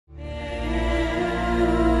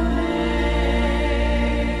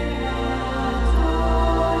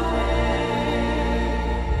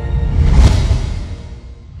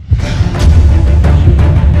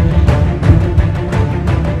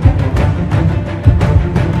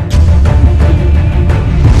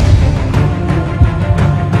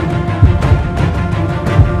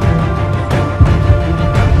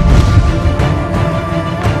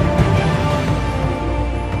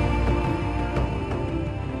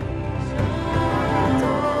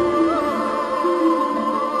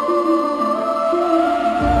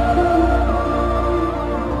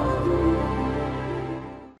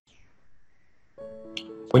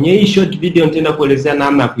Kwenye hii short video nitaenda kuelezea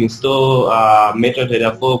namna ya kuinstall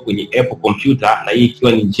MetaTrader 4 kwenye Apple computer, na hii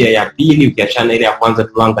ikiwa ni njia ya pili ukiachana ile ya kwanza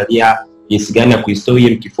tuangalia jinsi gani ya kuinstall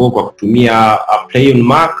MT4 kwa kutumia Play on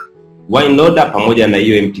Mac, Wine Loader pamoja na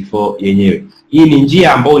hiyo MT4 yenyewe. Hii ni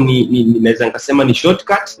njia ambayo naweza nikasema ni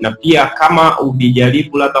shortcut, na pia kama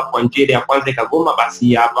ubijaribu labda kwa njia ya kwanza ikagoma,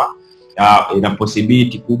 basi hapa ina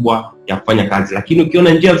possibility kubwa ya kufanya kazi. Lakini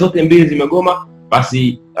ukiona njia zote mbili zimegoma,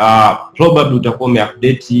 basi probably utakuwa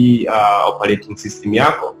umeupdate operating system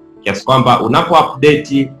yako, kiasi kwamba unapo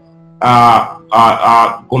update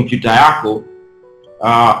computer yako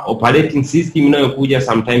operating system inayokuja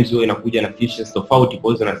sometimes huwa inakuja na features tofauti,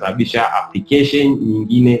 kwa hiyo zinasababisha application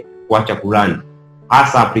nyingine kuacha kurun,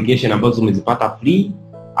 hasa application ambazo umezipata free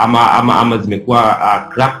ama zimekuwa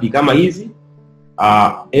cracked kama hizi.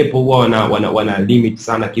 Apple huwa wana limit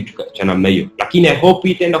sana kitu cha namna hiyo, lakini I hope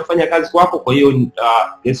itaenda kufanya kazi kwako. Kwa hiyo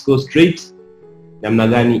let's go straight namna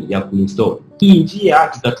gani ya kuinstall. Hii njia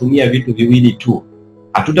tutatumia vitu viwili tu,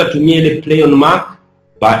 hatutatumia ile Play on Mac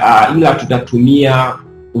ila tutatumia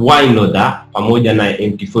Wine Loader pamoja na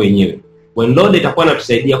MT4 yenyewe. Wine Loader itakuwa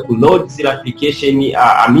inatusaidia kuload zile application hii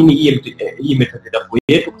MetaTrader 4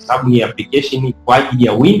 yetu, kwa sababu ni application kwa ajili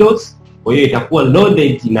ya Windows, kwa hiyo itakuwa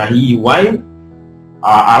loaded na hii Wine,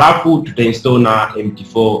 alafu tutainstall na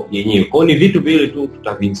MT4 yenyewe. Kwa hiyo ni vitu vile tu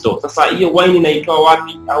tutavinstall. Sasa hiyo Wine inaitoa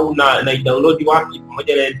wapi au na download wapi,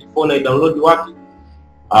 pamoja na MT4 na download wapi?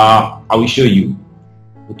 I will show you.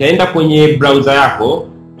 Utaenda kwenye browser yako,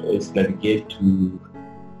 let's navigate to,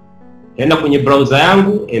 utaenda kwenye browser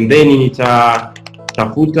yangu and then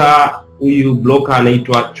nitatafuta huyu broker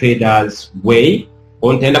anaitwa Traders Way.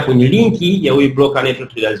 Kwa nitaenda kwenye linki ya huyu broker anaitwa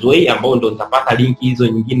Traders Way, ambao ndo nitapata linki hizo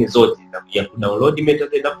nyingine zote ya kudownload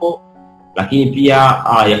MetaTrader 4, lakini pia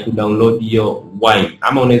ya kudownload hiyo Wine.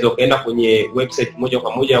 Ama unaweza kaenda kwenye website moja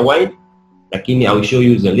kwa moja ya Wine, lakini I will show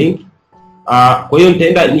you the link. Kwa hiyo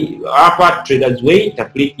nitaenda hapa Traders Way,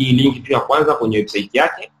 nitaclick hii link tu ya kwanza kwenye website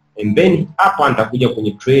yake, and then hapa nitakuja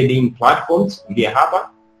kwenye trading platforms, ndio hapa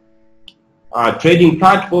trading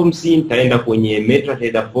platforms. Nitaenda kwenye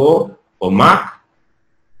MetaTrader 4 for Mac,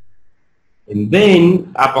 and then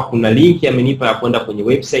hapa kuna link amenipa ya kwenda kwenye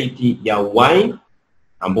website ya Wine,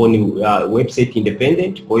 ambayo ni website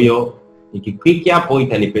independent. Kwa hiyo nikiklik hapo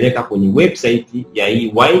itanipeleka kwenye website ya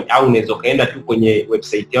hii Wine, au unaweza kaenda tu kwenye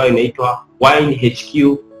website yao inaitwa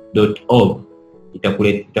winehq.org,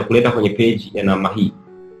 itakuleta kwenye page ya namna hii.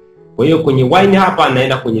 Kwa hiyo kwenye Wine hapa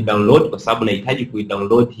naenda kwenye download, kwa sababu nahitaji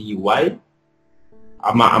kuidownload hii Wine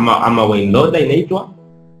ama Wine Loader inaitwa.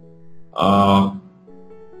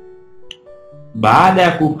 Baada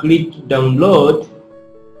ya kuclick download,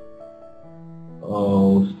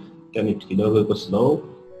 internet kidogo iko slow,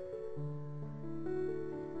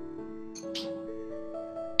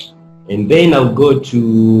 and then I'll go to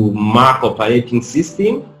Mac operating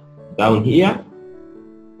system down here.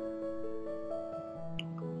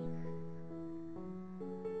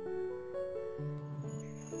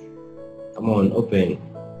 Come on, open.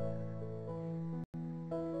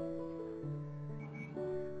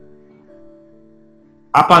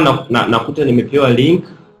 Hapa nakuta nimepewa link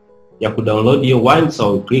ya kudownload hiyo Wine,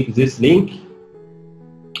 so I'll click this link,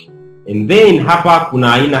 and then hapa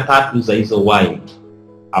kuna aina tatu za hizo Wine,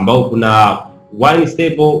 ambao kuna Wine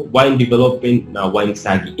Stable, Wine Development na Wine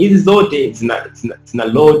Sagi. Hizi zote zina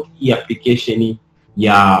load hii application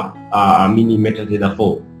ya MetaTrader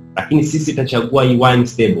 4, lakini sisi tutachagua hii Wine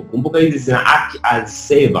Stable. Kumbuka hizi zina act as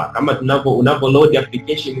saver, kama unapo load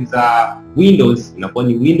application za Windows inakuwa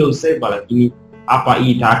ni Windows Saver, lakini hapa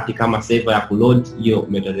hii ita kama saver ya kuload hiyo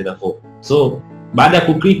MetaTrader 4. So baada ya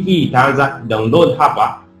kuclick hii itaanza download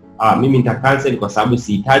hapa. Mimi nita cancel kwa sababu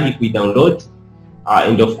sihitaji kuidownload.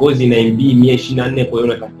 And of course ina MB 124, kwa hiyo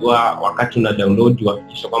unatakiwa wakati una download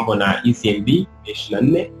uhakikisha kwamba una MB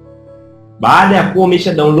 124. Baada ya kuwa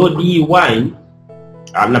umesha download hii Wine,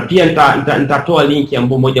 na pia nitatoa link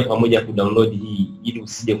ambayo moja kwa moja kudownload hii, ili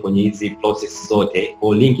usije kwenye hizi process zote.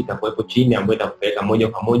 Kwa link itakuwepo chini ambayo itakupeleka moja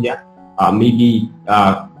kwa moja, maybe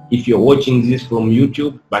if you're watching this from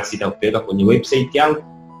YouTube, basi itakupeleka kwenye website yangu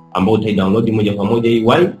ambayo utaidownload moja kwa moja hii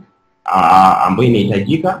Wine ambayo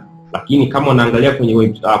inahitajika. Lakini kama unaangalia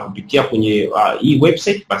kwenye kupitia kwenye hii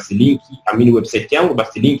website, basi website yangu,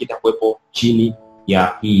 basi link itakuwepo chini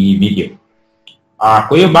ya hii video.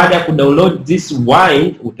 Kwa hiyo baada ya kudownload this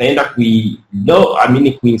Wine, utaenda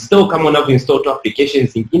kuinstall kama unavyoinstall tu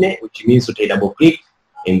applications zingine, which means uta double click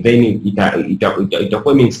and then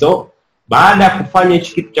itakuwa imeinstall. Baada ya kufanya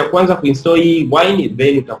hichi kitu cha kwanza kuinstall hii Wine,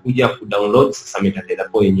 then utakuja kudownload sasa MetaTrader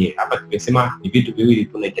 4 yenyewe. Hapa tumesema ni vitu viwili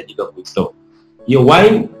tunahitajika kuinstall, hiyo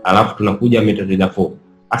Wine alafu tunakuja MetaTrader 4.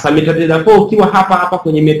 Asa MetaTrader 4 ukiwa hapa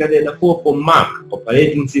kwenye MetaTrader 4 for Mac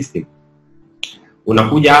operating system,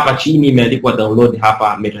 unakuja hapa chini imeandikwa download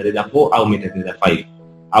hapa MetaTrader 4 au MetaTrader 5.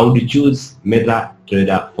 I would choose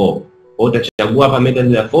MetaTrader 4. Utachagua hapa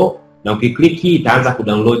MetaTrader 4 na ukiklik hii itaanza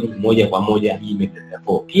kudownload moja kwa moja hii MetaTrader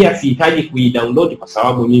 4. Pia sihitaji kuidownload kwa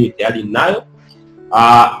sababu mimi tayari ninayo.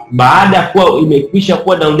 Baada ya kuwa imekwisha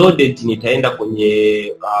kuwa downloaded, nitaenda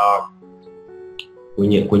kwenye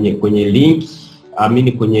link,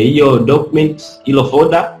 kwenye hiyo document, hilo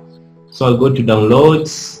folder. So I'll go to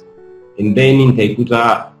downloads and then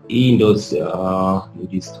nitaikuta hii ndio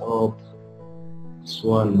stop this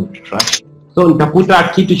one not trash. So nitakuta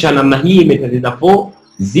kitu cha namna hii MetaTrader 4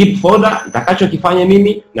 zip folder. Nitakachokifanya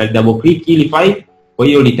mimi na double click ili file, kwa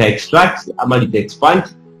hiyo lita extract ama lita expand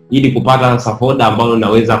ili kupata sasa folder ambalo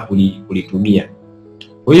naweza kulitumia.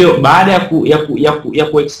 Kwa hiyo baada ya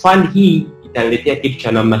expand hii itaniletea kitu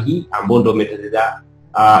cha namna hii ambao ndio MetaTrader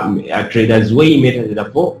Traders Way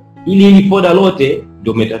MetaTrader 4. Ili folder lote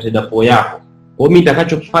ndio MetaTrader 4 yako. Kwa hiyo mimi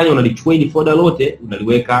nitakachokifanya, unalichukua ili folder lote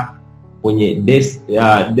unaliweka kwenye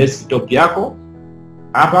desktop yako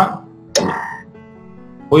hapa.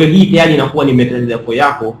 Kwa hiyo hii tayari inakuwa ni MetaTrader 4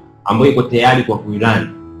 yako ambayo iko tayari kwa kuirun.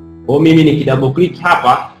 Kwa hiyo mimi nikidouble click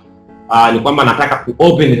hapa ni kwamba nataka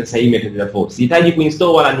kuopen sasa hii MetaTrader 4. Sihitaji kuinstall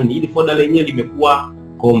wala nini. Hili folder lenyewe limekuwa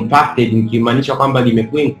compacted, nikimaanisha kwamba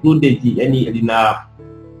limekuwa included, yani lina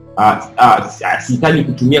sihitaji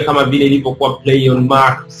kutumia kama vile ilivyokuwa play on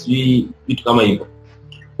Mac, vitu kama hivyo.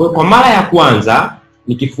 Kwa mara ya kwanza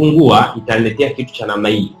nikifungua itaniletea kitu cha namna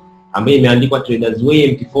hii ambayo imeandikwa Traders Way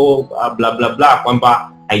MT4 bla bla bla,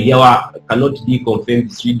 kwamba haijawa cannot be confirmed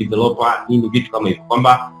street developer nini, vitu kama hivyo,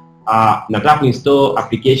 kwamba nataka kuinstall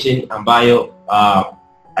application ambayo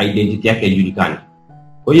identity yake haijulikani.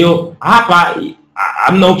 Kwa hiyo hapa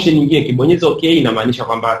hamna option nyingine. Kibonyeza okay inamaanisha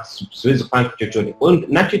kwamba siwezi kufanya kitu chochote. Kwa hiyo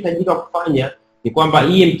ninachohitajika kufanya ni kwamba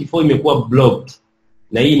hii MT4 imekuwa blocked,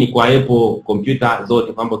 na hii ni kwa Apple computer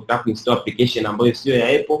zote, kwamba ukitaka kuinstall application ambayo sio ya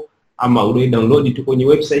Apple ama ule download tu kwenye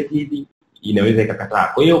website hivi inaweza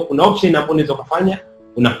ikakataa. Kwa hiyo kuna option hapo unaweza kufanya,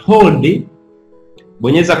 una hold,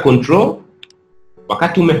 bonyeza control.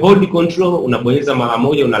 Wakati umehold control unabonyeza mara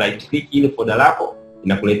moja, una right click ile folder lako,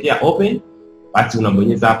 inakuletea open, basi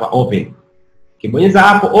unabonyeza hapa open. Kibonyeza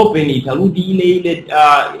hapo open itarudi ile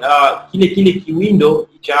kile kiwindow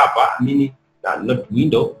cha hapa, not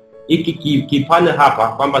window, hiki kipana hapa,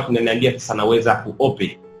 kwamba kinaniambia sasa naweza kuopen.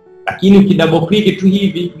 Lakini ukidouble click tu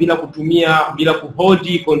hivi bila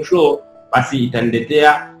kuhold control, basi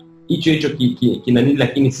itaniletea hicho kinanini,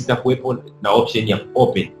 lakini sitakuwepo na option ya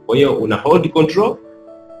open. Kwa hiyo una hold control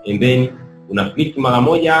and then una click mara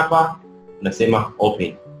moja hapa, unasema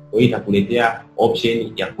open. Kwa hiyo itakuletea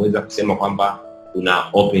option ya kuweza kusema kwamba una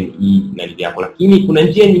open hii nani yako. Lakini kuna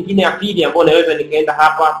njia nyingine ya pili ambayo naweza nikaenda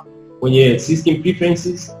hapa kwenye system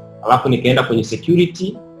preferences, alafu nikaenda kwenye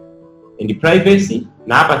security and privacy,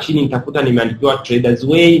 na hapa chini nitakuta nimeandikiwa Traders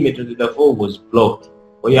Way MetaTrader 4 was blocked.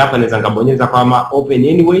 Kwa hiyo hapa naweza ngabonyeza kama open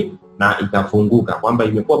anyway na itafunguka, kwamba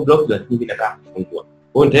imekuwa blocked lakini bila nataka kufungua.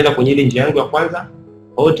 Kwa hiyo nitaenda kwenye ile njia yangu ya kwanza,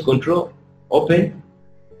 hold control open.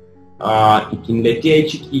 Ikiniletea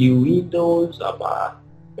hichi Windows hapa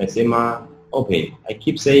nasema open. I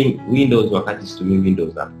keep saying Windows wakati situmii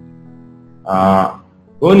Windows hapa.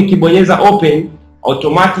 Kwa hiyo nikibonyeza open,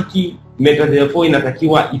 automatic MetaTrader 4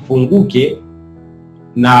 inatakiwa ifunguke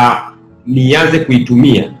na nianze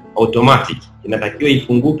kuitumia. Automatic inatakiwa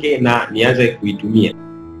ifunguke na nianze kuitumia.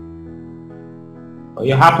 Kwa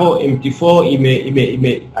hiyo hapo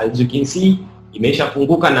MT4 as you can see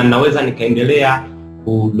imeshafunguka na naweza nikaendelea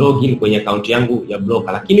ku login kwenye account yangu ya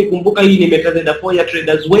broker. Lakini kumbuka hii ni MetaTrader 4 ya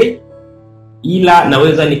Traders Way, ila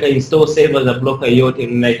naweza nika-install server za broker yote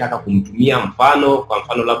ninayotaka kumtumia. Kwa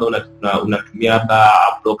mfano labda unatumia labda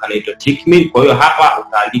broker inaitwa Tickmill. Kwa hiyo hapa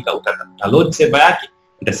utaandika utaload server yake,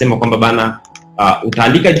 utasema kwamba bana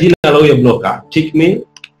utaandika jina la huyo broker Tickmill,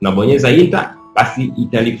 unabonyeza enter, basi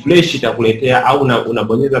itarefresh, itakuletea, au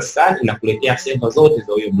unabonyeza scan inakuletea server zote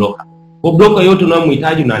za huyo broker. Kwa broker yote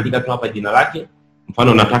unayomhitaji unaandika tu hapa jina lake.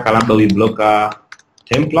 Mfano nataka labda huyo broker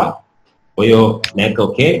Templar, kwa hiyo naweka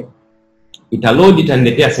okay, itaload,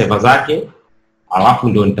 itaniletea server zake, alafu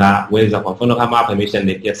ndio nitaweza, kwa mfano kama hapa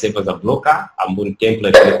imeshaniletea server za broker ambapo ni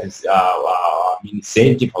Templar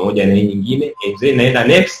Cent pamoja na nyingine. Naenda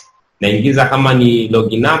next, naingiza kama ni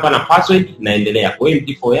login number na password, naendelea. Kwa hiyo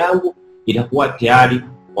MT4 yangu itakuwa tayari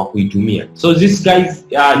kwa kuitumia. So this guys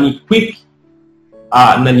ni quick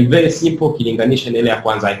na ni very simple kilinganisha na ile ya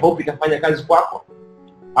kwanza. I hope itafanya kazi kwako.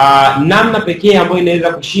 Namna pekee ambayo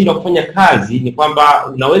inaweza kushindwa kufanya kazi ni kwamba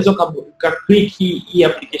unaweza click hii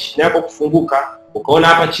application yako kufunguka, ukaona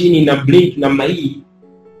hapa chini na blink namna hii,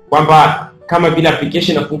 kwamba kama vile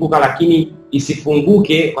application inafunguka lakini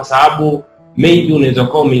isifunguke kwa sababu maybe unaweza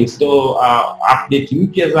kuwa umeinstall update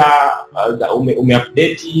mpya za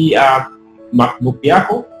umeupdate MacBook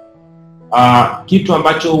yako, kitu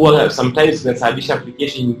ambacho huwa sometimes kinasababisha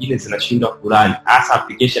application nyingine zinashindwa kurun, hasa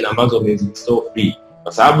application ambazo umeinstall free,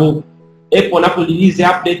 kwa sababu Apple wanapo release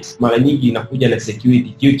update mara nyingi inakuja na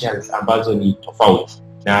security features ambazo ni tofauti,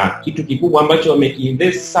 na kitu kikubwa ambacho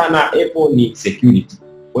wamekiinvest sana Apple ni security.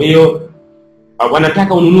 Kwa hiyo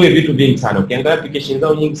wanataka ununue vitu vingi sana. Ukiangalia application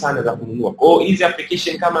zao nyingi sana za kununua. Kwa hiyo hizi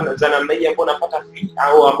application kama za namna hii ambapo unapata free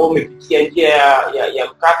au ambao umepitia njia ya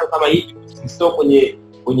mkato kama hivi install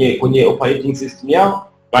kwenye operating system yao,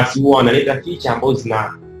 basi huwa wanaleta feature ambazo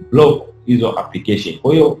zina block hizo application.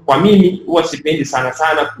 Kwa hiyo kwa mimi huwa sipendi sana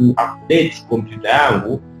ku-update kompyuta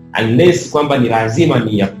yangu unless kwamba ni lazima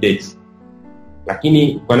ni update.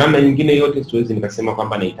 Lakini kwa namna nyingine yote siwezi nikasema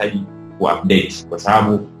kwamba nahitaji ku-update, kwa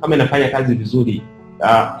sababu kama inafanya kazi vizuri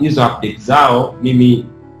hizo update zao mimi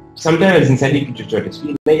sometimes nisaidii kitu chochote.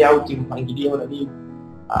 Sio layout, mpangilio na nini.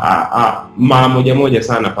 Mara moja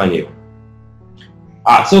sana fanya hivyo.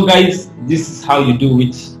 So guys, this is how you do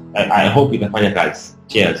it. I hope itafanya kazi.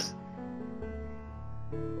 Cheers.